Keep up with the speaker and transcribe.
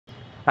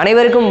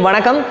அனைவருக்கும்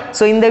வணக்கம்.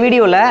 ஸோ இந்த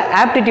வீடியோவில்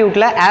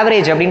ஆப்டிடியூட்டில்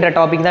ஆவரேஜ் அப்படின்ற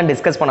டாபிக் தான்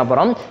டிஸ்கஸ் பண்ண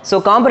போகிறோம். ஸோ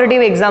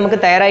காம்படிட்டிவ் எக்ஸாமுக்கு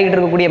தயாராகிட்டு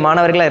இருக்கக்கூடிய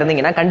மாணவர்களாக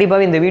இருந்தீங்கன்னா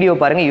கண்டிப்பாக இந்த வீடியோ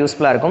பாருங்கள்,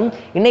 யூஸ்ஃபுல்லாக இருக்கும்.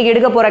 இன்றைக்கி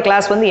எடுக்க போகிற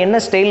கிளாஸ் வந்து என்ன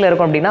ஸ்டைலில்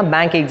இருக்கும் அப்படின்னா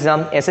bank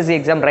exam, SSC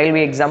exam,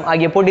 railway exam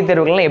ஆகிய போட்டித்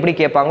தேர்வுகள்லாம் எப்படி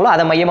கேட்பாங்களோ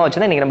அதை மையமாக வச்சு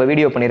தான் இன்றைக்கி நம்ம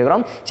வீடியோ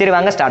பண்ணியிருக்கிறோம். சரி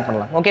வாங்க ஸ்டார்ட்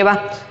பண்ணலாம். ஓகேவா?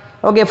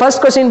 ஓகே,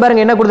 ஃபர்ஸ்ட் கொஸ்டின்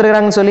பாருங்கள் என்ன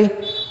கொடுத்துருக்காங்கன்னு சொல்லி.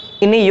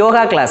 இன்னி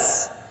yoga class.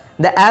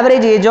 The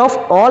average age of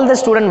all the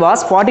students was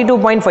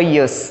 42.5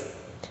 years.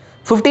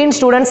 15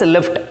 students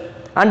left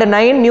and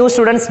 9 new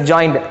students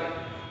joined.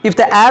 If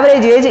the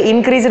average age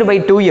increased by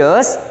 2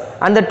 years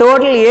and the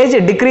total age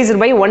decreased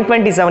by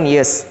 127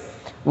 years,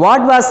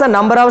 what was the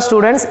number of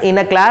students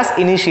in a class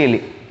initially?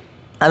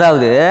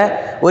 அதாவது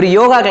ஒரு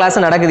yoga class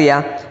நடக்குதுயா,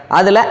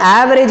 அதில்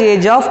average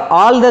age of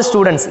all the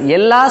students,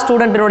 எல்லா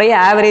ஸ்டூடெண்ட்டினுடைய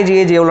average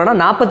age எவ்வளோனா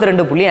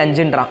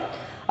 42.5ன்றான்.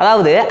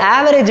 அதாவது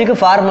ஆவரேஜுக்கு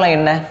formula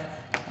என்ன?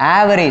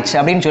 Average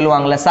அப்படின்னு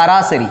சொல்லுவாங்கள்ல,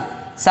 சராசரி.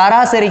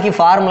 சராசரிக்கு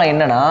ஃபார்முலா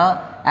என்னன்னா,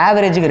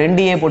 ஆவரேஜுக்கு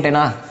 2A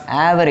போட்டேன்னா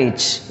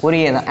ஆவரேஜ், ஒரு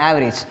ஏ தான்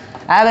ஆவரேஜ்.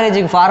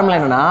 ஆவரேஜுக்கு ஃபார்முலா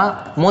என்னன்னா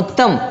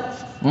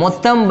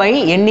மொத்தம் பை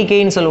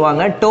எண்ணிக்கைன்னு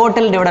சொல்லுவாங்க,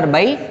 total divided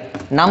by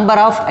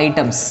number of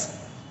items.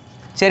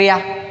 சரியா?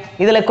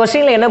 இதில்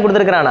கொஸ்டினில் என்ன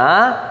கொடுத்துருக்குறான்னா,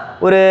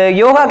 ஒரு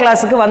யோகா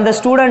கிளாஸுக்கு வந்த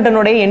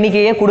ஸ்டூடெண்ட்டினுடைய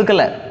எண்ணிக்கையே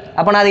கொடுக்கல.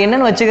 அப்போ நான் அது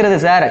என்னன்னு வச்சுக்கிறது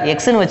சார்?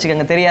 எக்ஸ்ன்னு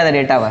வச்சுக்கோங்க, தெரியாத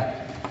டேட்டாவை.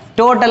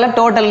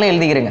 டோட்டல்னு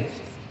எழுதிக்கிறேங்க.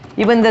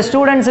 இப்போ இந்த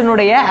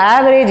ஸ்டூடெண்ட்ஸினுடைய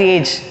ஆவரேஜ்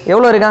ஏஜ்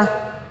எவ்வளோ இருக்கா?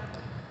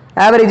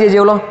 ஆவரேஜ் ஏஜ்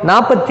எவ்வளோ?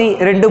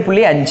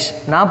 42.5.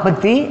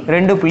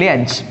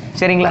 42.5.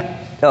 சரிங்களா?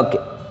 ஓகே.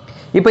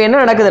 இப்போ என்ன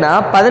நடக்குதுன்னா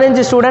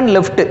 15 ஸ்டூடெண்ட்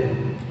லெஃப்ட்.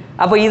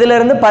 அப்போ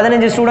இதிலிருந்து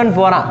 15 ஸ்டூடெண்ட்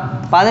போகிறான்.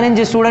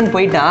 15 ஸ்டூடெண்ட்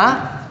போயிட்டான்.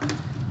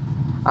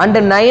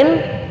 And 9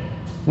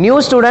 new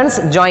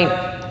students join.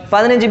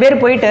 15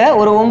 பேர் போயிட்டு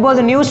ஒரு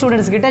 9 நியூ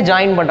ஸ்டூடெண்ட்ஸ் கிட்ட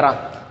ஜாயின் பண்ணுறான்.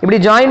 இப்படி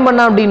ஜாயின்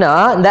பண்ணான் அப்படின்னா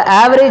இந்த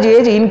average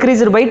age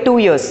increased by 2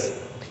 years.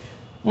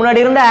 முன்னாடி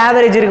இருந்த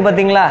ஆவரேஜ் இருக்குது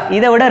பார்த்தீங்களா,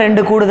 இதை விட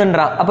 2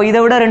 கூடுதுன்றான். அப்போ இதை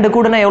விட 2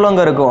 கூடுனா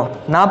எவ்வளோங்க இருக்கும்?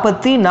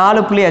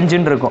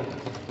 44.5 இருக்கும்.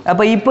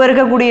 அப்போ இப்போ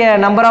இருக்கக்கூடிய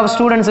நம்பர் ஆஃப்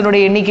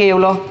ஸ்டூடெண்ட்ஸினுடைய எண்ணிக்கை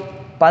எவ்வளோ?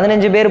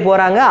 15 பேர்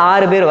போகிறாங்க,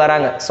 6 பேர்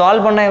வராங்க.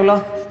 சால்வ் பண்ணால் எவ்வளோ?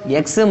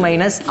 X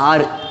minus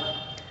 6.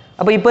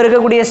 அப்போ இப்போ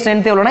இருக்கக்கூடிய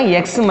ஸ்ட்ரென்த் எவ்வளோனா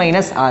எக்ஸ்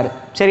மைனஸ் 6.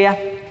 சரியா?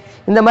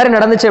 இந்த மாதிரி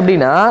நடந்துச்சு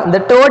அப்படின்னா இந்த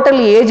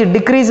டோட்டல் ஏஜ்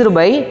டிக்ரீஸ்டு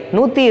பை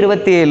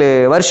 127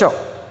 வருஷம்.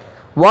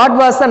 What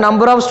was the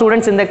number of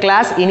students இந்த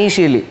கிளாஸ்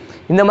இனிஷியலி?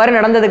 இந்த மாதிரி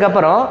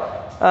நடந்ததுக்கப்புறம்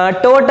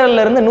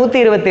டோட்டல்லேருந்து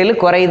 127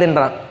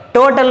 குறையுதுன்றான்.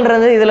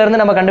 டோட்டல்ன்றது இதிலேருந்து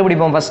நம்ம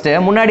கண்டுபிடிப்போம். ஃபஸ்ட்டு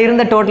முன்னாடி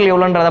இருந்த டோட்டல்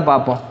எவ்வளோன்றதை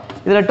பார்ப்போம்.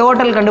 இதில்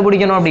டோட்டல்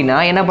கண்டுபிடிக்கணும் அப்படின்னா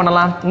என்ன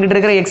பண்ணலாம்? இங்கிட்டு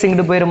இருக்கிற எக்ஸ்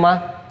இங்கிட்டு போயிருமா?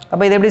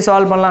 அப்போ இதை எப்படி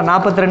சால்வ் பண்ணலாம்?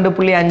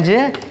 42.5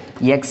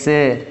 எக்ஸு,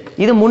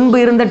 இது முன்பு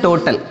இருந்த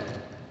டோட்டல்.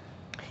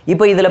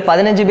 இப்போ இதில்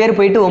 15 பேர்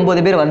போயிட்டு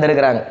 9 பேர்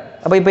வந்திருக்கிறாங்க.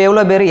 அப்போ இப்போ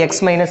எவ்வளோ பேர்?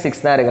 எக்ஸ் மைனஸ்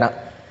 6 தான் இருக்கிறான்.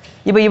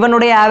 இப்போ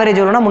இவனுடைய ஆவரேஜ்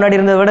எவ்வளோனா முன்னாடி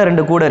இருந்ததை விட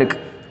 2 கூட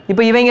இருக்குது.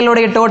 இப்போ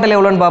இவங்களுடைய டோட்டல்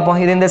எவ்வளோன்னு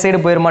பார்ப்போம். இது இந்த சைடு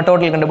போயிருமா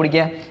டோட்டல்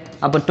கண்டுபிடிக்க?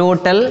 அப்போ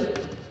டோட்டல்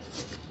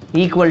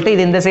ஈக்குவல் டு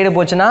இது இந்த சைடு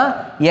போச்சுன்னா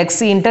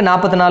எக்ஸ் இன்ட்டு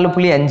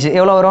 44.5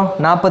 எவ்வளோ வரும்?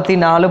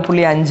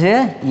 44.5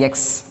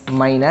 எக்ஸ்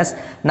மைனஸ்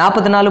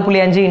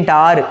 44.5 இன்ட்டு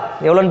 6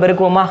 எவ்வளோன்னு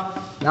பெருக்குவோமா?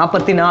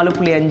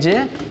 44.5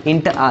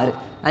 இன்ட்டு 6.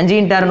 5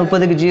 இன்ட்டு 6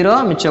 30க்கு 0,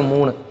 மிச்சம்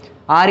 3.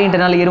 6 இன்ட்டு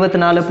 4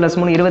 24 ப்ளஸ்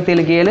 3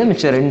 27க்கு 7,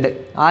 மிச்சம் 2.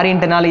 6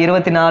 இன்ட்டு 4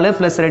 24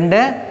 ப்ளஸ்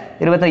 2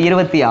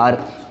 26.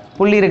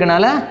 புள்ளி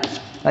இருக்கனால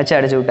வச்சு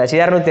அடிச்சு விட்டாச்சு.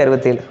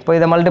 267. இப்போ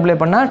இதை மல்டிப்ளை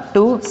பண்ணால்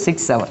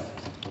 267.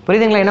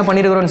 புரியுதுங்களா என்ன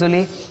பண்ணியிருக்கிறோன்னு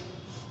சொல்லி?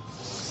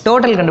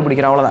 டோட்டல்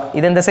கண்டுபிடிக்கிறோம், அவ்வளோதான்.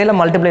 இது இந்த சைடில்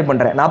மல்டிப்ளை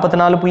பண்ணுறேன்.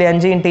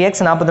 44.5 இன்ட்டு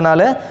எக்ஸ்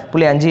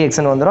 44.5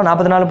 எக்ஸ்னு வந்துடும்.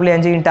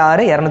 44.5 இன்ட்டு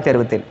 6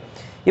 267.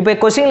 இப்போ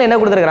கொஸ்டினில் என்ன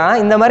கொடுத்துருக்கான்?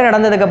 இந்த மாதிரி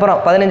நடந்ததுக்கப்புறம்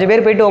 15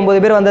 பேர் போயிட்டு 9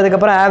 பேர்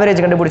வந்ததுக்கப்புறம்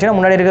ஆவரேஜ் கண்டுபிடிச்சா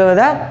முன்னாடி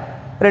இருக்கிறத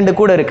 2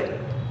 கூட இருக்குது.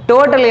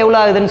 டோட்டல் எவ்வளோ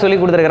ஆகுதுன்னு சொல்லி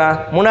கொடுத்துருக்கான்.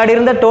 முன்னாடி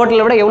இருந்த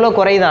டோட்டலை விட எவ்வளோ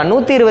குறையுதான்?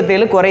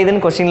 127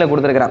 குறையுதுன்னு கொஸ்டினில்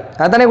கொடுத்துருக்கான்.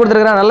 அதானே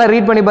கொடுத்துருக்கான். நல்லா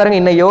ரீட் பண்ணி பாருங்க.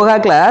 இந்த yoga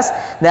class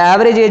the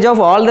average age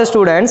of all the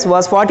students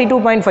was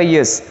 42.5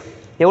 years.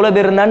 எவ்வளோ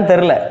பேர் இருந்தான்னு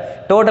தெரில,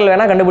 டோட்டல்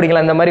வேணால்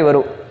கண்டுபிடிக்கலாம். இந்த மாதிரி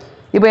வரும்.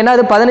 இப்போ என்ன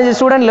அது? 15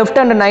 student left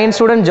and 9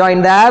 student join.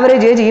 The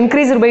average age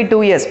increase by 2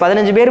 years.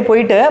 15 பேர்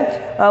போயிட்டு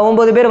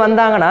 9 பேர்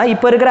வந்தாங்கன்னா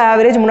இப்போ இருக்கிற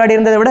ஆவரேஜ் முன்னாடி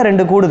இருந்ததை விட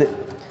 2 கூடுது.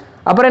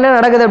 அப்புறம் என்ன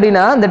நடக்குது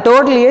அப்படின்னா இந்த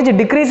டோட்டல் ஏஜ்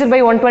டிக்ரீஸ் பை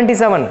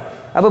 127.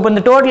 அப்போ இப்போ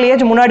இந்த டோட்டல்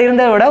ஏஜ் முன்னாடி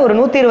இருந்ததை விட ஒரு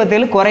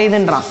 127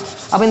 குறையுதுன்றான்.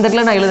 அப்போ இந்த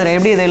இடத்துல நான் எழுதுறேன்.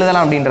 எப்படி இதை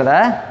எழுதலாம் அப்படின்றத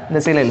இந்த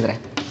சைடில் எழுதுறேன்.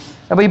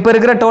 அப்போ இப்போ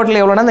இருக்கிற டோட்டல்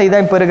எவ்வளோனா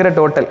இதான் இப்போ இருக்கிற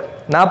டோட்டல்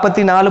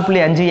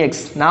 44.5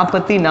 எக்ஸ்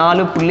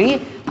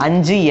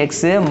 44.5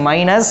 எக்ஸு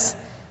மைனஸ்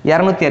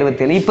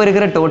 267. இப்போ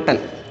இருக்கிற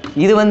டோட்டல்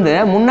இது வந்து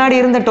முன்னாடி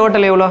இருந்த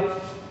டோட்டல் எவ்வளோ?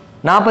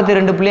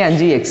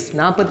 42.5 எக்ஸ்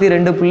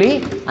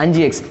 42.5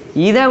 எக்ஸ்.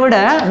 இதை விட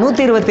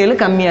 127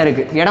 கம்மியாக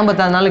இருக்குது. இடம்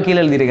பத்தாதனால கீழே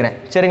எழுதியிருக்கிறேன்.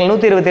 சரிங்களா?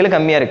 127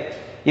 கம்மியாக இருக்குது.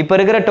 இப்போ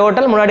இருக்கிற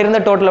டோட்டல் முன்னாடி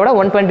இருந்த டோட்டலை விட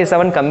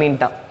 127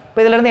 கம்மின்ட்டான். இப்போ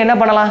இதிலேருந்து என்ன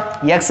பண்ணலாம்?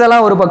 எக்ஸ்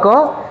எல்லாம் ஒரு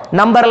பக்கம்,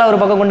 நம்பர்லாம் ஒரு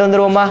பக்கம் கொண்டு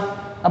வந்துருவோமா?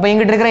 அப்போ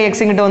இங்கிட்ட இருக்கிற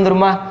எக்ஸ் இங்கிட்ட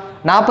வந்துருமா?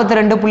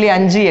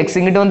 42.5 எக்ஸ்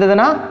இங்கிட்ட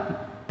வந்ததுன்னா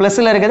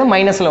ப்ளஸில் இருக்கிறது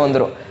மைனஸில்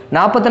வந்துடும்.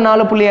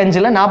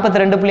 44.5ல்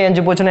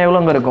 42.5 போச்சுன்னா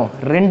எவ்வளோங்க இருக்கும்?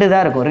 2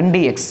 தான் இருக்கும்.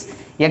 2 எக்ஸ்.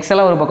 எக்ஸ்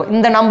எல்லாம் ஒரு பக்கம்,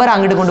 இந்த நம்பர்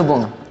அங்கிட்டு கொண்டு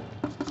போங்க.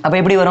 அப்போ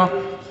எப்படி வரும்?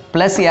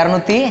 ப்ளஸ்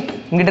 200,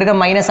 இங்கிட்ட இருக்க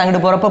மைனஸ்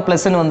அங்கிட்டு போகிறப்போ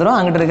ப்ளஸ்ன்னு வந்துடும்.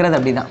 அங்கிட்டு இருக்கிறது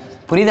அப்படி தான்.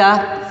 புரியுதா?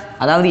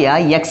 அதாவது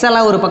எக்ஸ்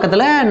எல்லாம் ஒரு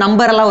பக்கத்தில்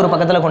நம்பர் எல்லாம் ஒரு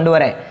பக்கத்தில் கொண்டு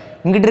வரேன்.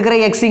 இங்கிட்டு இருக்கிற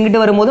எக்ஸ் இங்கிட்டு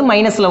வரும்போது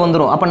மைனஸில்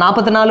வந்துடும். அப்போ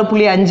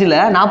 44.5ல்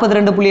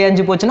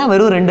 42.5 போச்சுன்னா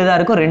வெறும் 2 தான்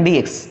இருக்கும்.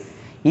 2x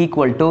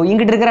ஈக்குவல் டு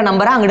இங்கிட்டு இருக்கிற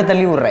நம்பரை அங்கிட்டு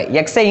தள்ளி விட்றேன்.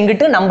 எக்ஸை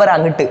இங்கிட்டு நம்பர்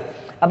அங்கிட்டு.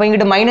 அப்போ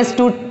இங்கிட்டு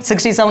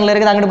 -267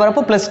 இருக்குது, அங்கிட்டு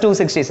போகிறப்போ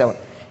 +267.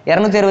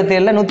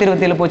 267ல்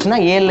 127 போச்சுன்னா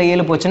 7ல்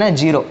 7 போச்சுன்னா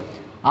 0.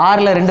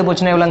 6ல் 2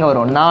 போச்சுன்னா எவ்வளோங்க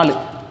வரும்? 4.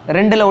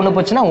 2ல் 1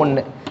 போச்சுன்னா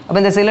 1. அப்போ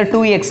இந்த சைடில்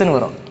 2xன்னு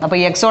வரும். அப்போ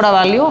எக்ஸோட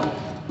வேல்யூ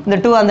இந்த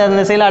 2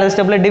 அந்த சைடில் அடுத்த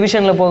ஸ்டெப்பில்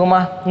டிவிஷனில் போகுமா?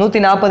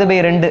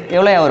 140/2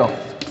 எவ்வளோ வரும்?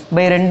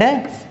 பை 2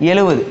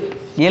 70.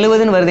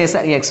 70ன்னு வருதே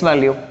சார் எக்ஸ்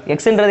வேல்யூ.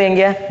 எக்ஸ்ன்றது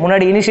எங்கே?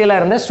 முன்னாடி இனிஷியலாக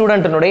இருந்த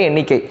ஸ்டூடெண்ட்டினுடைய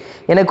எண்ணிக்கை.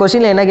 எனக்கு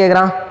கொஸ்டினில் என்ன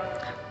கேட்குறான்?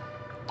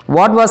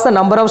 What was the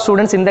number of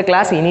students இந்த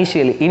கிளாஸ்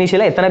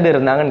இனிஷியலாக எத்தனை பேர்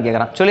இருந்தாங்கன்னு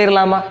கேட்குறான்.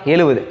 சொல்லிடலாமா?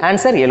 70.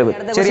 ஆன்சர்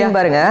 70. சரி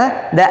பாருங்க.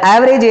 The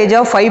average age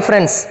of 5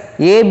 friends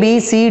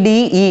ABCDE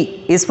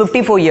is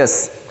 54 years.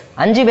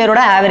 5 பேரோட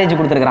ஆவரேஜ்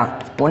கொடுத்துருக்குறான்.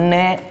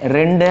 1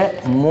 2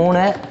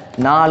 3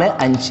 4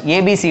 5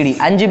 ABCD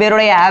 5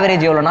 பேருடைய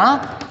ஆவரேஜ் எவ்வளோனா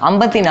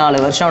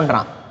 54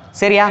 வருஷம்ன்றான்.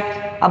 சரியா?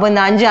 அப்போ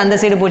இந்த 5 அந்த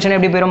சைடு போச்சுன்னா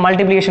எப்படி போயிடும்?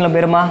 மல்டிப்ளிகேஷனில்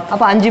போயிருமா?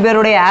 அப்போ 5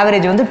 பேருடைய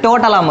ஆவரேஜ் வந்து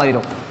டோட்டலாக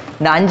மாறிடும்.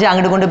 இந்த 5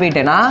 அங்கிட்டு கொண்டு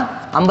போயிட்டேன்னா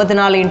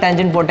 54 ×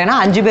 5ன்னு போட்டேன்னா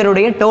 5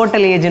 பேருடைய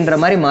டோட்டல் ஏஜ்ன்ற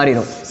மாதிரி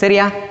மாறிடும்.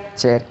 சரியா?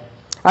 சரி,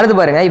 அடுத்து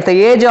பாருங்க. If the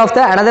age of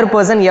the another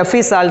person F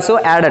is also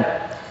added.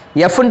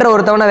 Fன்ற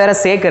ஒருத்தவனை வேற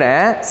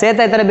சேர்க்கிறேன்.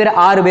 சேர்த்தா எத்தனை பேர்?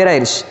 6 பேர்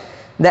ஆயிடுச்சு.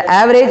 The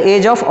average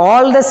age of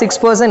all the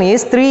 6 person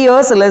is 3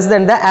 years less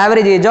than the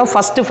average age of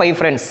first 5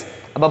 friends.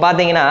 அப்போ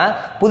பார்த்தீங்கன்னா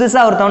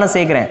புதுசாக ஒருத்தவனை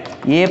சேர்க்கிறேன்.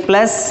 A +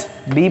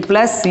 B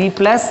 + C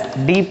 +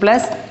 D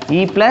 +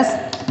 E +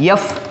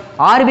 F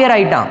 6 பேர்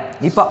ஆயிட்டான்.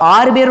 இப்போ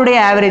 6 பேருடைய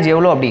ஆவரேஜ்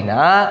எவ்வளோ அப்படின்னா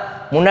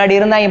முன்னாடி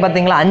இருந்தாங்க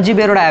பார்த்தீங்களா 5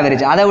 பேரோட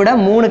ஆவரேஜ் அதை விட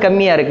 3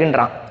 கம்மியாக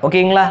இருக்குன்றான்.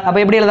 ஓகேங்களா? அப்போ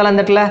எப்படி எழுதலாம்?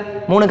 இந்த இடத்துல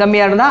 3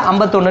 கம்மியாக இருந்தால்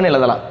 51ன்னு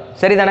எழுதலாம்.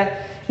 சரிதானே?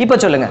 இப்போ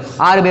சொல்லுங்க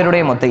 6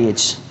 பேருடைய மொத்த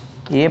age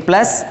A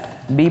 +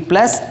 B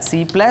 + C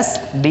 +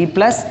 D +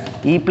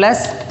 E +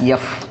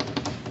 F.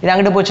 இது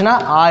அங்கிட்டு போச்சுன்னா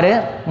 6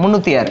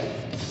 306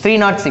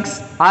 306.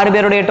 6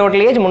 பேருடைய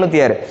டோட்டல் ஏஜ்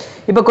 306.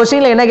 இப்போ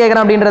கொஸ்டினில் என்ன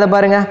கேட்குறான் அப்படின்றத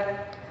பாருங்க.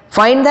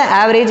 Find the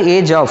average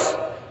age of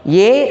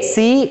A, C,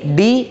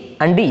 D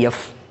and F.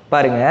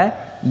 பாருங்க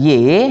A,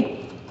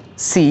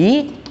 C,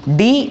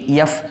 D,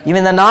 F.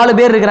 இவன் இந்த 4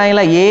 பேர்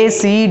இருக்கிறாங்களா A,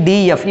 C, D,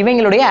 F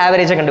இவங்களுடைய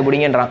ஆவரேஜை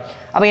கண்டுபிடிங்கன்றான்.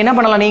 அப்போ என்ன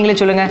பண்ணலாம் நீங்களே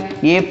சொல்லுங்க.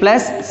 A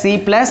 + C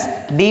 +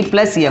 D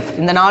 + F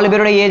இந்த 4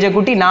 பேரோட ஏஜை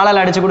கூட்டி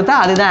 4ஆல் அடிச்சு கொடுத்தா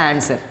அதுதான்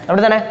ஆன்சர்.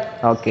 அப்படிதானே?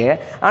 ஓகே.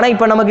 ஆனால்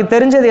இப்போ நமக்கு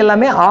தெரிஞ்சது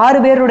எல்லாமே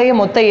 6 பேருடைய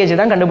மொத்த ஏஜ்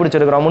தான்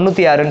கண்டுபிடிச்சிருக்கிறோம்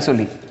 306ன்னு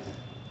சொல்லி.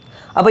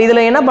 அப்போ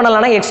இதில் என்ன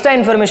பண்ணலாம்னா எக்ஸ்ட்ரா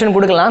இன்ஃபர்மேஷன்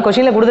கொடுக்கலாம்.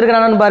 கொஸ்டினில்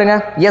கொடுத்துருக்கானான்னு பாருங்க.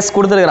 எஸ்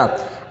கொடுத்துருக்கான்.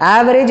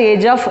 Average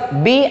age of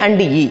B and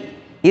E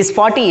is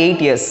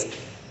 48 years.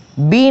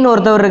 பின்னு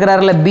ஒருத்தவர்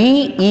இருக்கிறாருல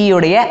BE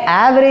உடைய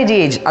ஆவரேஜ்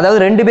ஏஜ் அதாவது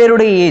 2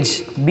 பேருடைய ஏஜ்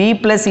B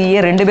 + E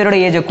 2 பேரோட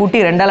ஏஜை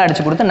கூட்டி 2ஆல்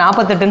அடிச்சு கொடுத்து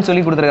 48ன்னு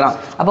சொல்லி கொடுத்துருக்கான்.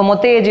 அப்போ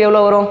மொத்த ஏஜ்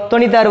எவ்வளோ வரும்?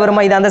 96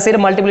 வருமா? இது அந்த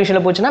சைடு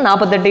மல்டிப்ளிகேஷனில் போச்சுன்னா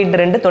 48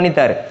 × 2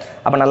 96.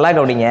 அப்போ நல்லா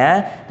கவனிங்க.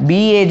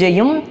 B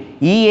ஏஜையும்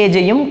E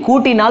ஏஜையும்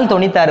கூட்டினால்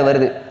 96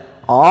 வருது.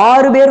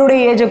 6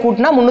 பேருடைய ஏஜை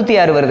கூட்டினா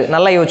 306 வருது.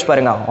 நல்லா யோசிச்சு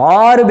பாருங்க.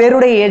 6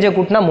 பேருடைய ஏஜை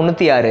கூட்டினா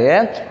 306.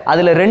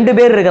 அதில் 2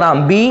 பேர் இருக்கிறான்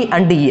B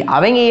and E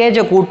அவங்க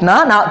ஏஜை கூட்டினா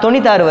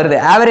 96 வருது.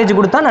 ஆவரேஜ்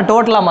கொடுத்தா நான்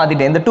டோட்டலாக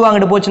மாற்றிட்டேன். இந்த 2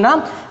 அங்கிட்டு போச்சுன்னா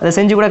அதை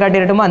செஞ்சு கூட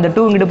காட்டிடட்டுமா? அந்த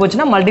 2 இங்கிட்டு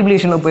போச்சுன்னா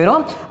மல்டிப்ளிகேஷனில்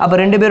போயிடும். அப்போ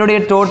 2 பேருடைய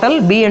டோட்டல்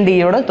B and E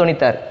யோட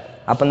 96.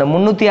 அப்போ இந்த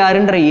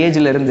 306ன்ற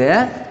ஏஜில் இருந்து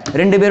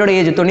 2 பேரோட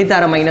ஏஜ்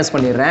 96 மைனஸ்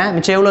பண்ணிடுறேன்.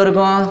 மிச்சம் எவ்வளோ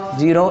இருக்கும்?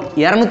 0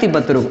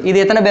 210 இருக்கும்.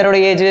 இது எத்தனை பேரோட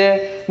ஏஜ்?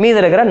 மீது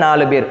இருக்கிற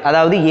 4 பேர்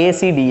அதாவது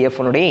ACDF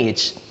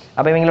ஏஜ்.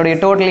 அப்போ இவங்களுடைய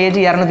டோட்டல் ஏஜ்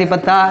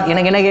 210.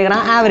 எனக்கு என்ன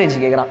கேட்குறான்? ஆவரேஜ்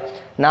கேட்குறான்.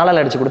 4ஆல்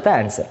அடிச்சு கொடுத்த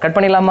ஆன்சர். கட்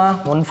பண்ணிடலாமா?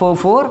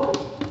 144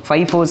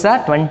 5 4s are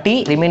 20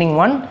 remaining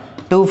 1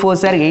 2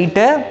 4s are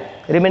 8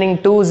 remaining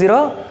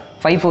 20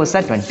 5 4s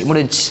are 20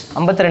 முடிஞ்சு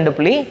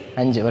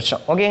 52.5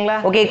 வருஷம். ஓகேங்களா?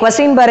 ஓகே,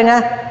 கொஸ்டின் பாருங்க.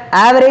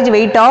 Average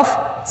weight of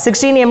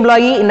 16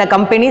 employee in a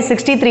company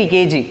 63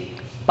 kg.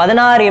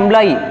 16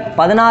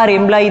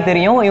 employee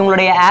தெரியும்.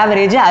 இவங்களுடைய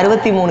ஆவரேஜ்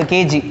 63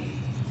 kg.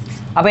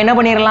 அப்போ என்ன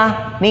பண்ணிடலாம்?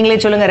 நீங்களே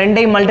சொல்லுங்க.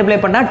 2ஐயும் மல்டிப்ளை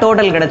பண்ணால்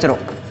டோட்டல்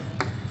கிடைச்சிரும்.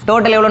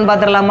 டோட்டல் எவ்வளோன்னு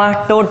பார்த்துடலாமா?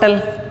 டோட்டல்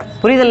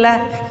புரியுதில்ல?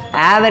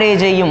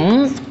 ஆவரேஜையும்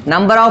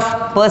நம்பர் ஆஃப்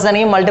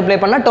பர்சனையும் மல்டிப்ளை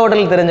பண்ணால்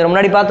டோட்டல் தெரிஞ்சிடும்.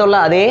 முன்னாடி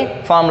பார்த்தோம்ல அதே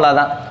ஃபார்முலா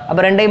தான். அப்போ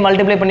 2ஐயும்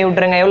மல்டிப்ளை பண்ணி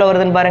விட்டுருங்க. எவ்வளோ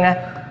வருதுன்னு பாருங்க.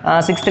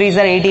 6 3s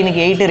are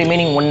 18க்கு 8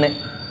 remaining 1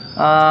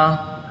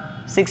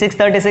 6 6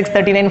 36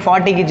 39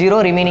 40க்கு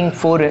 0 remaining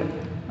 4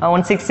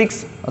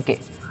 166. Okay,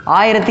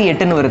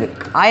 1008ன்னு வருது.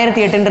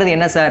 1008ன்றது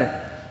என்ன சார்?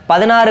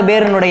 16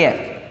 பேருனுடைய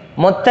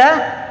மொத்த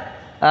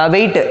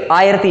வெயிட்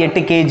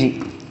 1008 kg.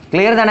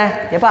 கிளியர் தானே?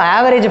 எப்போ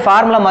ஆவரேஜ்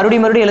ஃபார்முலா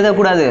மறுபடியும்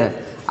எழுதக்கூடாது.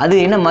 அது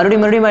என்ன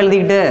மறுபடியும்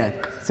எழுதிக்கிட்டு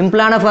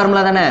சிம்பிளான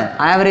ஃபார்முலா தானே.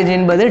 ஆவரேஜ்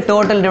என்பது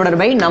total divided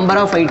by number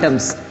of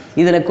items.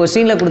 இதில்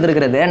கொஸ்டினில்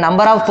கொடுத்துருக்கிறது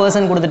நம்பர் ஆஃப்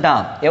பர்சன்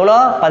கொடுத்துட்டான். எவ்வளோ?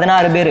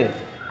 16 பேர்.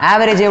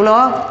 ஆவரேஜ் எவ்வளோ?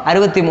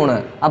 63.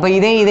 அப்போ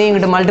இதையும்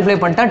இங்கிட்ட மல்டிப்ளை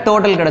பண்ணிட்டா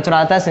டோட்டல்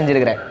கிடச்சிடும். அதான்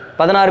செஞ்சுருக்கிறேன்.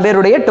 16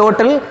 பேருடைய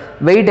டோட்டல்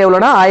வெயிட்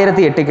எவ்வளோனா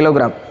 1008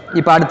 கிலோகிராம்.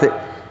 இப்போ அடுத்து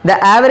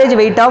the average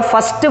weight of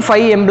first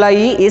 5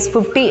 employee is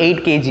 58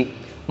 kg.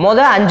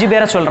 மொதல் 5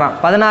 பேரை சொல்கிறான்.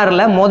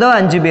 16ல் மொதல்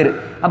 5 பேர்.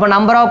 அப்போ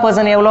நம்பர் ஆஃப்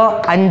பர்சன் எவ்வளோ?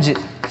 5.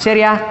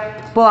 சரியா?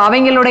 இப்போ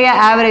அவங்களுடைய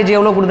ஆவரேஜ்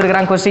எவ்வளோ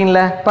கொடுத்துருக்குறாங்க கொஸ்டினில்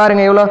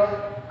பாருங்கள் எவ்வளோ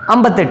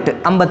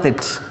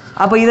 58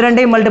 அப்போ இது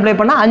ரெண்டையும் மல்டிப்ளை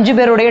பண்ணால் 5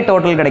 பேருடைய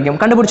டோட்டல் கிடைக்கும்.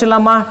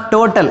 கண்டுபிடிச்சிடலாமா?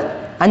 டோட்டல்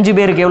 5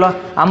 பேருக்கு எவ்வளோ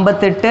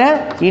 58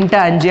 ×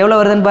 5 எவ்வளோ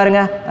வருதுன்னு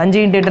பாருங்கள். 5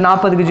 × 8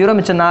 40க்கு 0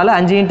 மிச்சம் 4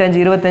 5 × 5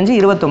 25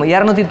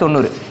 29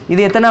 290.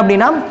 இது எத்தனை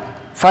அப்படின்னா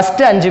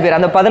ஃபஸ்ட்டு 5 பேர்,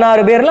 அந்த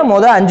 16 பேரில்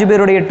மொதல் 5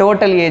 பேருடைய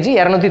டோட்டல் ஏஜ்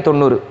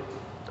 290.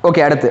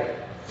 ஓகே, அடுத்து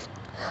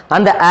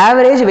அந்த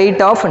average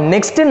weight of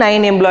next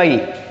 9 employee.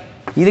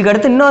 இதுக்கு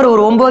அடுத்து இன்னொரு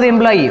ஒரு 9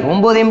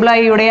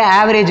 எம்ப்ளாயியுடைய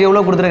ஆவரேஜ்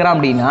எவ்வளோ கொடுத்துருக்குறான்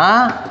அப்படின்னா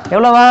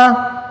எவ்வளோவா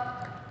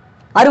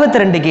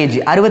 62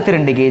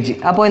 கேஜி.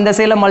 அப்போ இந்த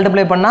சைடில்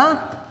மல்டிப்ளை பண்ணால்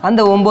அந்த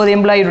 9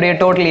 எம்ப்ளாயியுடைய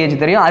டோட்டல் ஏஜ்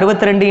தெரியும்.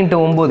 62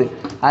 ×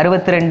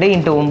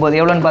 9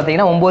 எவ்வளோன்னு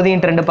பார்த்தீங்கன்னா 9 ×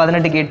 2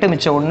 18க்கு 8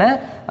 மிச்சம் 1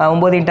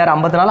 9 × 6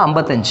 54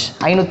 55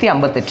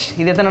 558.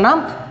 இது எத்தனைனா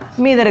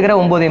மீதி இருக்கிற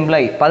 9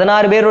 எம்ப்ளாயி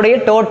 16 பேருடைய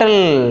டோட்டல்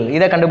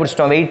இதை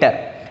கண்டுபிடிச்சிட்டோம் வெயிட்டை.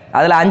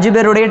 அதில் 5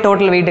 பேருடைய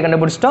டோட்டல் வெயிட்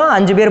கண்டுபிடிச்சிட்டோம்.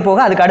 5 பேர் போக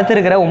அதுக்கு அடுத்து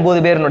இருக்கிற 9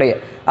 பேருடைய,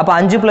 அப்போ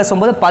 5 +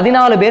 9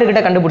 14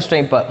 பேர்கிட்ட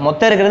கண்டுபிடிச்சிட்டோம். இப்போ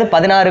மொத்தம் இருக்கிறது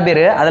 16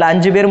 பேர், அதில்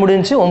 5 பேர்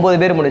முடிஞ்சு 9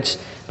 பேர் முடிஞ்சு.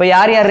 இப்போ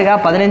யார் இருக்கா?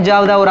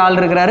 15ஆவதா ஒரு ஆள்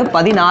இருக்கிறாரு,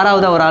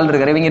 16ஆவதா ஒரு ஆள்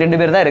இருக்காரு. இவங்க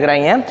 2 பேர் தான்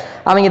இருக்கிறாங்க.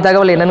 அவங்க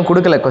தகவல் என்னன்னு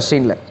கொடுக்கல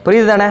கொஸ்டினில்.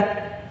 புரியுது தானே?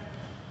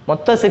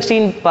 மொத்தம்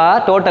 16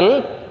 டோட்டல்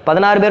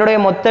 16 பேருடைய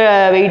மொத்த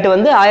வெயிட்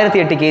வந்து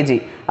 1008 கேஜி.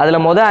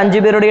 அதில் மொதல் 5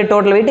 பேருடைய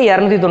டோட்டல் வெயிட்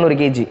 290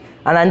 கேஜி.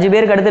 அந்த 5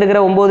 பேருக்கு அடுத்து இருக்கிற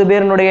 9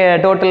 பேருடைய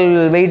டோட்டல்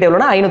வெயிட்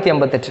எவ்வளோனா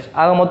 558.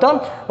 ஆக மொத்தம்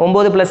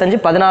 9 + 5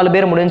 14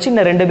 பேர் முடிஞ்சு.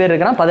 இன்னும் 2 பேர்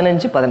இருக்கிறான்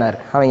 15 16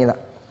 அவங்க தான்.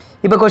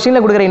 இப்போ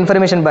கொஸ்டினில் கொடுக்குற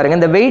இன்ஃபர்மேஷன் பாருங்கள்.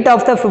 இந்த weight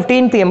of the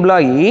 15th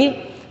employee,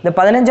 இந்த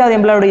 15ஆவது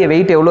எம்ப்ளாயோடைய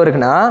வெயிட் எவ்வளோ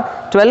இருக்குன்னா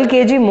 12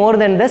 kg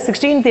மோர் தென் த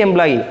 16th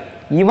எம்ப்ளாயி.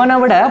 இவனை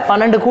விட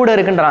 12 கூட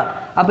இருக்குன்றான்.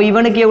 அப்போ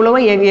இவனுக்கு எவ்வளவோ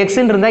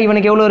எக்ஸ்ன்னு இருந்தால்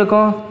இவனுக்கு எவ்வளோ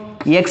இருக்கும்?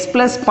 எக்ஸ்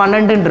 +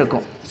 12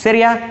 இருக்கும்.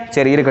 சரியா?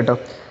 சரி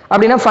இருக்கட்டும்.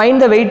 அப்படின்னா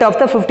find the weight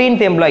of the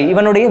 15th employee.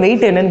 இவனுடைய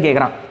வெயிட் என்னன்னு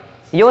கேட்குறான்.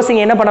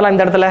 யோசிங்க என்ன பண்ணலாம்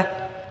இந்த இடத்துல.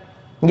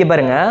 இங்கே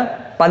பாருங்க,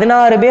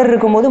 16 பேர்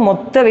இருக்கும்போது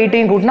மொத்த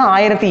வெயிட்டையும் கூட்டினா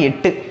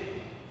 1008.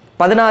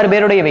 16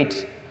 பேருடைய வெயிட்.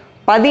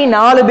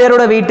 14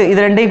 பேரோட வெயிட் இது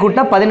ரெண்டையும்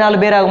கூட்டினா 14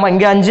 பேர் ஆகுமா?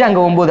 இங்கே 5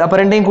 அங்கே 9. அப்போ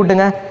ரெண்டையும்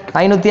கூட்டுங்க.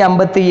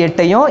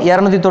 558ஐயும்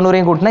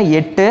 290ஐயும் கூட்டினா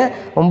 8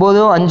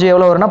 9 5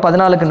 எவ்வளோ வரும்னா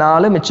 14க்கு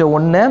 4 மிச்சம்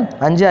 1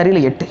 5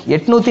 6 8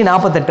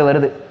 848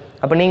 வருது.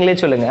 அப்போ நீங்களே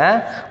சொல்லுங்க,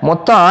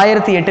 மொத்தம்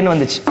 1008ன்னு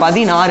வந்துச்சு.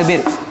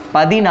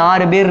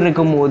 16 பேர்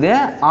இருக்கும்போது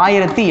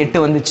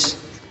 1008 வந்துச்சு.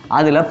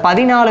 அதில்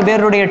 14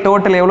 பேருடைய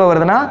டோட்டல் எவ்வளோ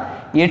வருதுன்னா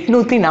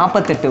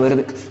 848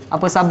 வருது.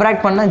 அப்போ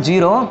சப்ராக்ட் பண்ணால்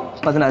 0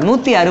 16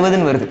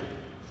 160ன்னு வருது.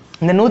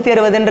 இந்த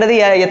 160ன்றது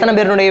எத்தனை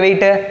பேருடைய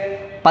வெயிட்டு?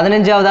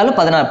 15ஆவது ஆள்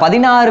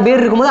 16 பேர்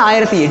இருக்கும்போது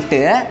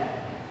 1008,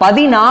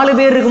 14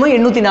 பேர் இருக்கும்போது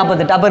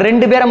 848. அப்போ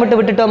 2 பேரை மட்டும்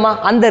விட்டுட்டோமா?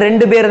 அந்த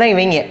 2 பேர் தான்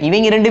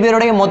இவங்க 2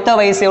 பேருடைய மொத்த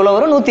வயசு எவ்வளோ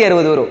வரும்?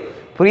 160 வரும்.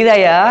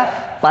 புரியுதாயா?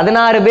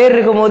 16 பேர்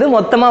இருக்கும்போது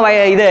மொத்தமாக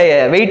இதை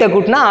வெயிட்டை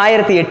கூட்டினா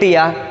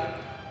 1008யா,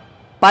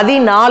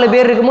 14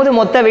 பேர் இருக்கும்போது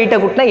மொத்த வெயிட்டை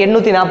கூட்டினா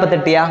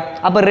 848யா.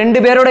 அப்போ 2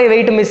 பேரோட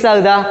வெயிட் மிஸ்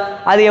ஆகுதா?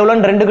 அது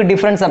எவ்வளோன்னு 2க்கு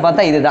டிஃப்ரென்ஸை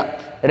பார்த்தா இதுதான்.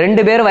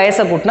 2 பேர்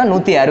வயசை கூட்டினா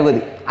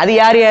 160. அது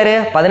யார்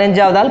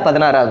 15ஆவது ஆள்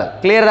 16ஆவது ஆள்.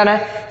 கிளியர் தானே?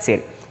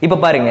 சரி, இப்போ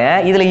பாருங்க,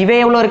 இதில்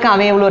இவன் எவ்வளோ இருக்கான்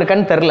அவன் எவ்வளோ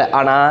இருக்கான்னு தெரில.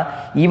 ஆனால்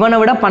இவனை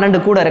விட 12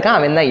 கூட இருக்கான்,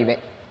 அவன் தான்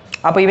இவன்.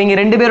 அப்போ இவங்க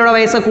 2 பேரோட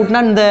வயசை கூட்டினா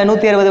இந்த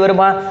 160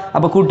 வருமா?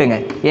 அப்போ கூட்டுங்க.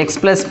 எக்ஸ்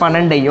 +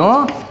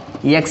 12ஐயும்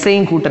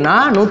எக்ஸையும் கூட்டினா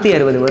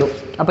 160 வரும்.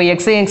 அப்போ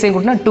எக்ஸையும்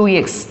கூட்டினா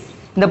 2x.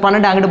 இந்த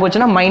 12 அங்கிட்டு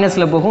போச்சுன்னா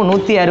மைனஸில் போகும்.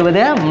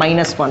 160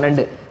 -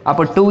 12.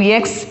 அப்போ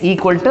 2x =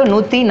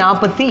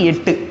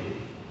 148.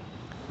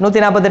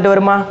 148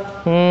 வருமா?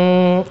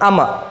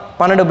 ஆமாம்,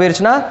 12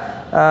 போயிடுச்சுன்னா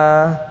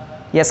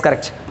எஸ்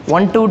கரெக்ட்.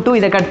 1 2 2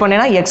 இதை கட்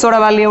பண்ணேன்னா எக்ஸோட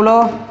வேல்யூ எவ்வளோ?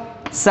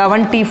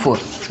 74.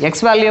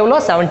 எக்ஸ் வேல்யூ எவ்வளோ?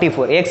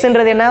 74.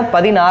 எக்ஸ்ன்றது என்ன?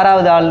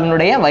 16ஆவது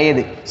ஆளுடைய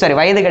வயது. சாரி,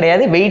 வயது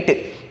கிடையாது, வெயிட்டு.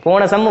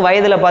 போன சம்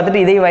வயதில்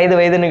பார்த்துட்டு இதை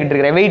வயதுன்னு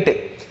இருக்கிறேன். வெயிட்டு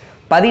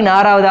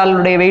 16ஆவது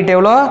ஆளுடைய வெயிட்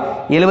எவ்வளோ?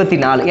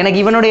 74. எனக்கு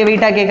இவனுடைய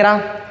வெயிட்டாக கேட்குறான்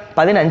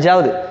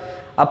 15ஆவது.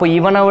 அப்போ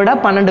இவனை விட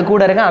 12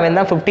 கூட இருக்கான், அவன்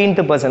தான்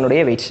 15th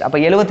பர்சனுடைய வெயிட். அப்போ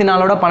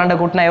 74ஓட 12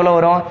 கூட்டினா எவ்வளோ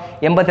வரும்?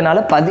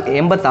 84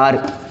 86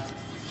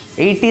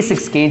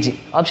 86 kg.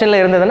 ஆப்ஷனில்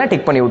இருந்ததுன்னா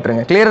டிக் பண்ணி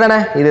விட்டுருங்க. கிளியர் தானே?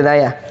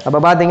 இதுதான். அப்போ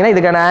பார்த்தீங்கன்னா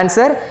இதுக்கான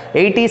ஆன்சர்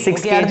 86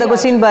 kg. அடுத்த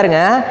கொஸ்டின் பாருங்க.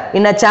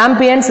 இன் அ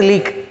champions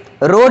league,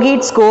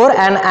 Rohit score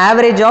an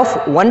average of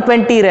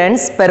 120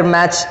 runs per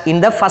match in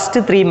the first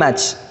 3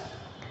 match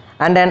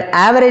and an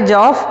average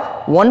of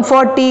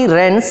 140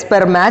 runs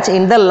per match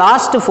in the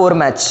last 4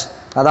 match.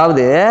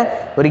 அதாவது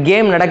ஒரு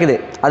கேம் நடக்குது,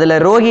 அதில்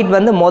ரோஹித்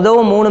வந்து மொதல்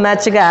 3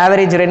 மேட்சுக்கு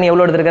ஆவரேஜ் ரன்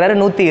எவ்வளோ எடுத்துருக்கிறாரு?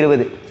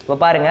 120. இப்போ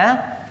பாருங்க,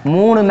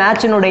 3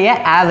 மேட்சினுடைய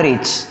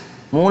ஆவரேஜ்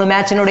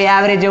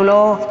எவ்வளோ?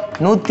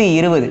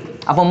 120.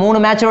 அப்போ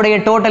 3 மேட்சினுடைய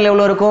டோட்டல்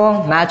எவ்வளோ இருக்கும்?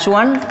 Match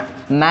 1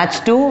 match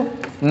 2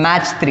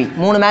 match 3.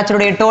 3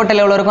 மேட்சினுடைய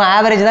டோட்டல் எவ்வளோ இருக்கும்?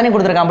 ஆவரேஜ் தானே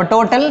கொடுத்துருக்கான். அப்போ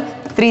டோட்டல்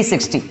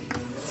 360.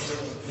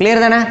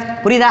 கிளியர் தானே?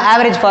 புரியுதா?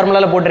 ஆவரேஜ்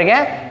ஃபார்முலாவில்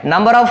போட்டிருக்கேன்.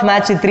 நம்பர் ஆஃப்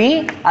மேட்ச் 3,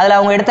 அதில்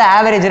அவங்க எடுத்த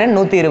ஆவரேஜ் ரன்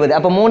 120.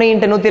 அப்போ 3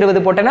 ×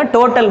 120 போட்டேன்னா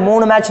டோட்டல்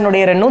 3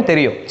 மேட்சினுடைய ரன்னும்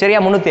தெரியும். சரியா?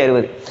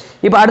 360.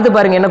 இப்போ அடுத்து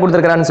பாருங்க என்ன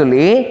கொடுத்துருக்கான்னு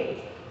சொல்லி.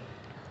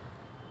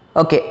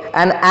 Okay,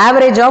 an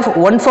average of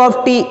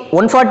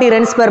 140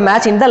 runs per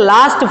match in the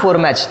last 4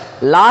 match.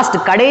 Last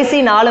கடைசி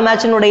 4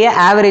 மேட்சினுடைய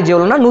ஆவரேஜ்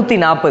எவ்வளோனா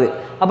 140.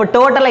 அப்போ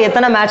டோட்டலாக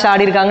எத்தனை மேட்ச்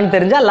ஆடி இருக்காங்கன்னு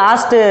தெரிஞ்சால்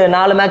லாஸ்ட்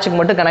 4 மேட்சுக்கு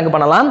மட்டும் கணக்கு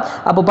பண்ணலாம்.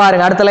 அப்போ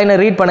பாருங்க, அடுத்த லைனை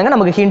ரீட் பண்ணுங்க,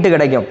 நமக்கு ஹிண்ட்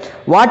கிடைக்கும்.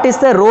 What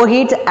is the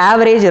Rohit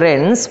average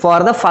runs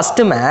for the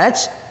first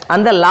match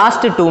அந்த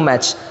லாஸ்ட் 2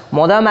 மேட்ச்?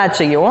 மொதல்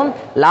மேட்சையும்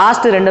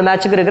லாஸ்ட் 2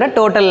 மேட்சுக்கு இருக்கிற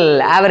total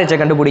ஆவரேஜை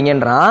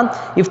கண்டுபிடிங்கன்றான்.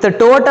 If the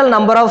total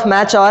number of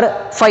match R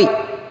 5,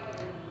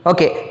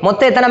 okay,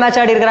 மொத்தம் எத்தனை மேட்ச்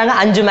ஆடி இருக்காங்க?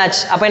 5 மேட்ச்.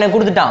 அப்போ எனக்கு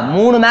கொடுத்துட்டான்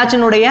 3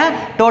 மேட்சினுடைய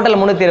டோட்டல்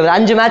 320,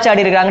 5 மேட்ச்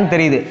ஆடி இருக்காங்கன்னு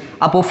தெரியுது.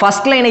 அப்போ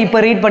ஃபர்ஸ்ட் லைனை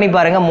இப்போ ரீட் பண்ணி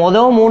பாருங்க.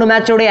 மொதல் 3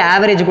 மேட்சோடைய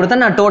ஆவரேஜ் கொடுத்தா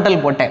நான்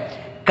டோட்டல் போட்டேன்.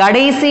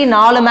 கடைசி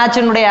 4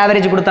 மேட்சினுடைய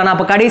ஆவரேஜ் கொடுத்தானா?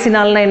 அப்போ கடைசி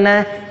 4னா என்ன?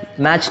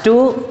 Match 2,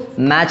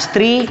 match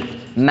 3,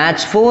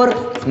 match 4,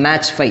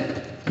 match 5.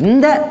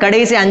 இந்த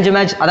கடைசி 5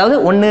 மேட்ச், அதாவது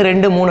 1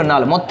 2 3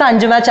 4 மொத்தம்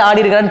 5 மேட்ச் ஆடி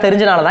இருக்கான்னு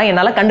தெரிஞ்சனால தான்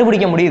என்னால்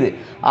கண்டுபிடிக்க முடியுது.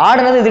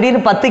 ஆடுனது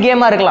திடீர்னு 10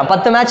 கேமா இருக்கலாம்.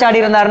 10 மேட்ச்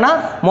ஆடி இருந்தாருன்னா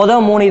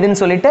மொதல் 3 இதுன்னு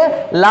சொல்லிட்டு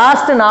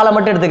லாஸ்ட் 4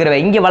 மட்டும்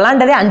எடுத்துக்கிறேன். இங்கே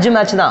விளாண்டதே 5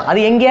 மேட்ச் தான். அது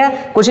எங்கே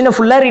கொஸ்டினை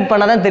ஃபுல்லாக ரீட்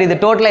பண்ணால் தான் தெரியுது.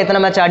 டோட்டலாக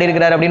எத்தனை மேட்ச் ஆடி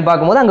இருக்கிறாரு அப்படின்னு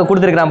பார்க்கும்போது அங்கே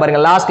கொடுத்துருக்கான்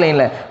பாருங்க, லாஸ்ட்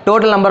லைனில்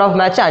டோட்டல் நம்பர் ஆஃப்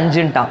மேட்ச்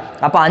 5ன்ட்டான்.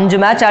 அப்போ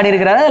 5 மேட்ச் ஆடி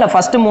இருக்கிறாரு. அதில்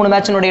ஃபர்ஸ்ட் 3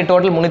 மேட்சினுடைய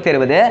டோட்டல்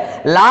 360,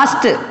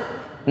 லாஸ்ட்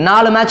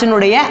 4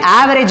 மேட்சினுடைய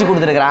ஆவரேஜ்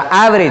கொடுத்துருக்கான்.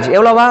 ஆவரேஜ்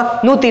எவ்வளோவா?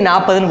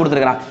 140ன்னு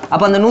கொடுத்துருக்கான்.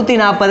 அப்போ அந்த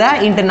 140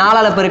 இன்ட்டு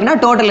 4ஆல் பெருக்குனா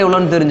டோட்டல்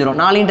எவ்வளோன்னு தெரிஞ்சிடும்.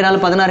 4 ×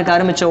 4 16க்கு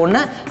ஆரம்பிச்ச ஒன்று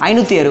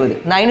 560.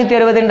 இந்த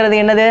 560ன்றது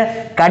என்னது?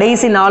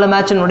 கடைசி 4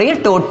 மேட்சினுடைய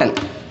டோட்டல்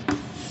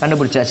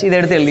கண்டுபிடிச்சாச்சு. இதை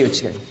எடுத்து எழுதி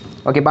வச்சுக்க.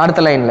 ஓகே, இப்போ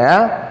அடுத்த லைனில்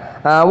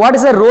what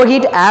is the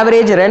Rohit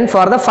average run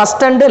for the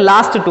first and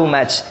last 2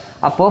 match?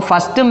 அப்போது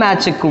first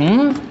மேட்சுக்கும்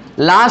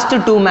last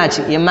 2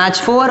 match,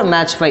 match 4,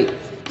 match 5,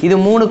 இது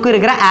 3க்கும்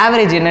இருக்கிற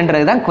ஆவரேஜ்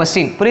என்னன்றது தான்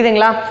கொஸ்டின்.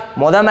 புரியுதுங்களா?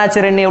 மொதல் மேட்ச்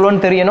ரன்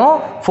எவ்வளோன்னு தெரியணும்,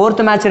 4th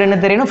மேட்ச் ரன்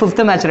தெரியணும்,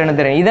 5th மேட்ச் ரன்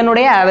தெரியணும்.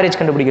 இதனுடைய ஆவரேஜ்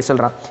கண்டுபிடிக்க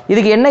சொல்கிறான்.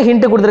 இதுக்கு என்ன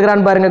ஹிண்ட்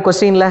கொடுத்துருக்கான்னு பாருங்க.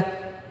 கொஸ்டினில்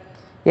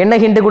என்ன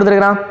ஹிண்ட்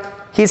கொடுத்துருக்கான்?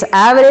 His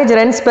average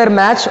runs per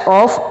match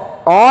of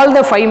all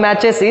the 5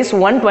 matches is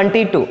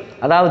 122.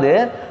 அதாவது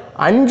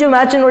 5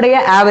 மேட்சினுடைய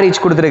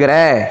ஆவரேஜ் கொடுத்துருக்கிற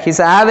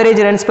his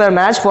average runs per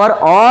match for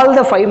all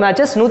the 5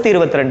 matches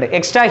 122.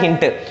 Extra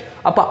hint.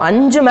 அப்போ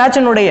 5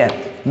 மேட்சினுடைய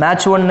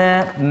match 1,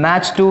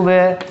 match 2,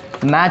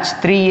 match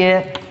 3,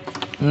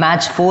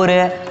 match 4,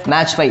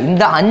 match 5,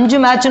 இந்த 5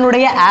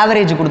 மேட்சினுடைய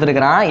ஆவரேஜ்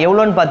கொடுத்துருக்கிறான்.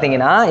 எவ்வளோன்னு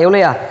பார்த்தீங்கன்னா,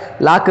 எவ்வளோயா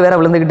லாக்கு வேற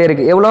விழுந்துக்கிட்டே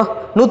இருக்கு. எவ்வளோ?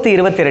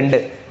 122.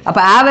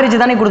 அப்போ ஆவரேஜ்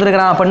தானே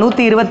கொடுத்துருக்கான். அப்போ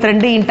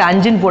 122 ×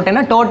 5ன்னு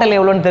போட்டேன்னா டோட்டல்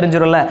எவ்வளோன்னு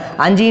தெரிஞ்சிடும்ல.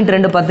 5 ×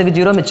 2 10க்கு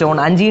 0 மிச்சம்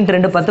 1, 5 ×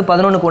 2 10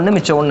 11க்கு 1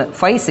 மிச்சம் 1,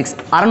 5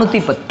 6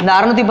 610. இந்த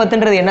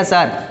 610ன்றது என்ன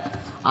சார்?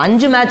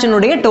 5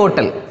 மேட்சினுடைய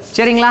டோட்டல்.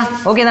 சரிங்களா?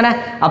 ஓகே தானே?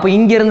 அப்போ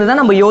இங்கிருந்து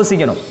தான் நம்ம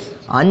யோசிக்கணும்.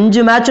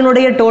 5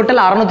 மேட்சினுடைய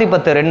டோட்டல்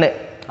 610 ரன்னு.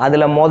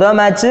 அதில் மொதல்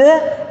மேட்ச்சு,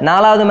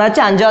 4வது மேட்ச்,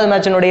 5வது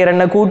மேட்சினுடைய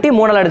ரன்னை கூட்டி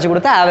 3ஆல் அடிச்சு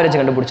கொடுத்தா ஆவரேஜ்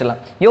கண்டுபிடிச்சிடலாம்.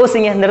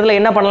 யோசிங்க, இந்த இடத்துல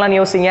என்ன பண்ணலாம்னு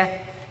யோசிங்க.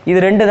 இது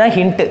 2 தான்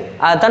ஹிண்ட்டு.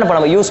 அதைத்தான் இப்போ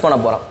நம்ம யூஸ் பண்ண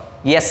போகிறோம்.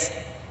 எஸ்,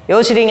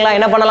 யோசிச்சிட்டீங்களா?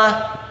 என்ன பண்ணலாம்?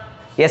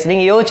 எஸ்,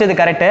 நீங்கள் யோசிச்சது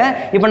கரெக்டு.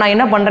 இப்போ நான்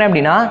என்ன பண்ணுறேன்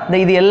அப்படின்னா,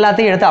 இது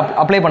எல்லாத்தையும் எடுத்து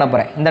அப்ளை பண்ண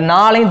போகிறேன். இந்த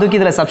 4ஐயும் தூக்கி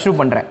இதில் சப்ஸ்டியூட்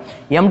பண்ணுறேன்.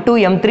 M2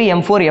 M3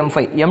 M4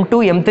 M5 M2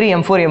 M3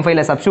 M4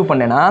 M5ல substitute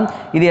பண்ணேன்னா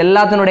இது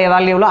எல்லாத்தினுடைய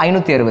வேல்யூ எவ்வளோ?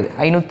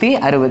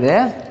 560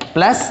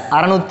 ப்ளஸ்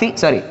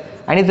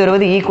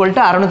 560 ஈக்குவல்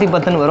டு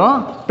 610 வரும்.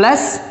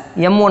 ப்ளஸ்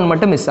M1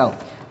 மட்டும் மிஸ் ஆகும்.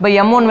 இப்போ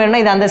M1 வேணும்னா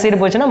இது அந்த சைடு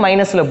போச்சுன்னா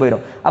மைனஸில்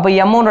போயிடும். அப்போ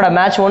M1ஓட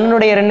மேட்ச்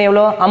 1னுடைய ரன்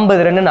எவ்வளோ?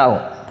 50 ரன்னு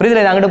ஆகும்.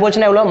 புரியுதுல? இது அங்கிட்டு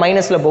போச்சுன்னா எவ்வளோ?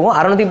 மைனஸில் போகும்.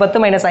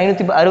 610 மைனஸ்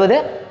 560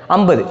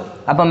 50.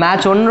 அப்போ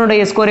மேட்ச்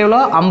 1னுடைய ஸ்கோர் எவ்வளோ?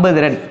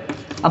 50 ரன்.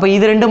 அப்போ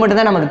இது 2 மட்டும்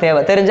தான் நமக்கு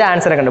தேவை. தெரிஞ்ச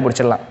ஆன்சரை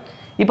கண்டுபிடிச்சிடலாம்.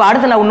 இப்போ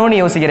அடுத்து நான்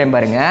இன்னொன்று யோசிக்கிறேன்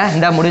பாருங்க.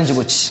 இந்த முடிஞ்சு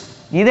போச்சு.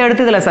 இதை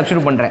எடுத்து இதில்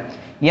சப்ஸ்டியூட் பண்ணுறேன்.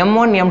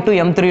 M1 M2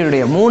 M3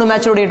 உடைய 3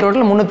 மேட்சோடைய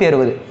டோட்டல்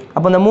 360.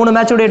 அப்போ இந்த 3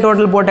 மேட்சோடைய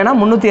டோட்டல் போட்டேன்னா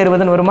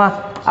 360ன்னு வருமா?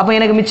 அப்போ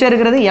எனக்கு மிச்சம்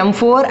இருக்கிறது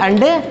M4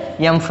 அண்டு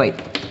M5.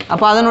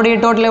 அப்போ அதனுடைய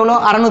டோட்டல் எவ்வளோ?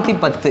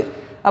 610.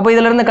 அப்போ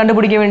இதிலிருந்து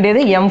கண்டுபிடிக்க வேண்டியது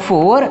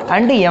M4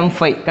 அண்டு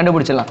M5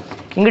 கண்டுபிடிச்சிடலாம்.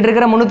 இங்கிட்டு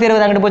இருக்கிற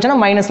 360 அங்கிட்டு போச்சுன்னா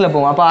மைனஸில்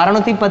போகும். அப்போ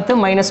 610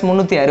 மைனஸ்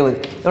 360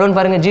 எவ்வளோன்னு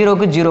பாருங்கள்.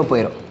 0க்கு 0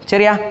 போயிடும்.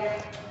 சரியா?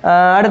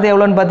 அடுத்து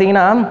எவ்வளோன்னு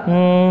பார்த்தீங்கன்னா,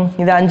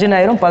 இது 5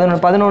 ஆயிரும்.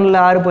 11ல்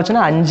 6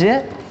 போச்சுன்னா 5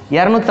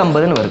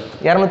 250ன்னு வரும்.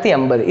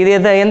 280. இது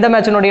எந்த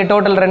மேட்சினுடைய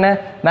டோட்டல் ரன்னு?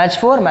 Match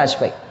 4 match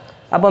 5.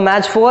 அப்போ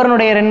மேட்ச்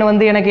 4னுடைய ரன்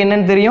வந்து எனக்கு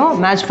என்னன்னு தெரியும்?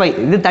 மேட்ச் 5.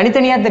 இது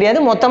தனித்தனியாக தெரியாது,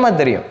 மொத்தமாக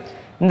தெரியும்.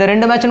 இந்த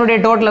 2 மேட்சினுடைய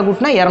டோட்டலை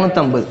கூட்டினா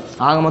 250.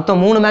 ஆக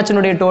மொத்தம் 3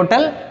 மேட்சினுடைய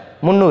டோட்டல்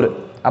 300.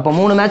 அப்போ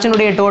 3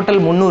 மேட்சினுடைய டோட்டல்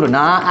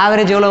 300னா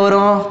ஆவரேஜ் எவ்வளோ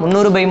வரும்?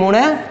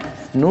 300/3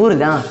 100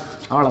 தான்.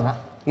 அவ்வளோதான்.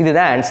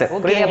 இதுதான் ஆன்சர்.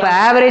 ஓகே, அப்போ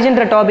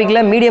ஆவரேஜ்ன்ற டாப்பிக்கில்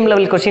மீடியம்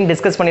லெவல் கொஸ்டின்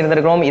டிஸ்கஸ்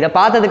பண்ணியிருந்திருக்கோம். இதை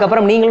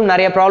பார்த்ததுக்கப்புறம் நீங்களும்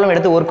நிறைய ப்ராப்ளம்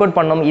எடுத்து ஒர்க் அவுட்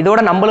பண்ணணும்.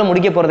 இதோட நம்மளும்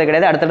முடிக்க போகிறது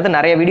கிடையாது. அடுத்தடுத்து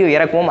நிறைய வீடியோ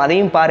இறக்குவோம்.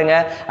 அதையும்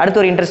பாருங்கள்.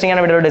 அடுத்து ஒரு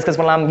இன்ட்ரெஸ்டிங்கான வீடியோ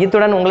டிஸ்கஸ் பண்ணலாம்.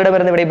 இத்துடன்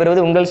உங்களிடமிருந்து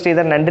விடைபெறுவது உங்கள்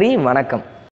ஸ்ரீதர். நன்றி, வணக்கம்.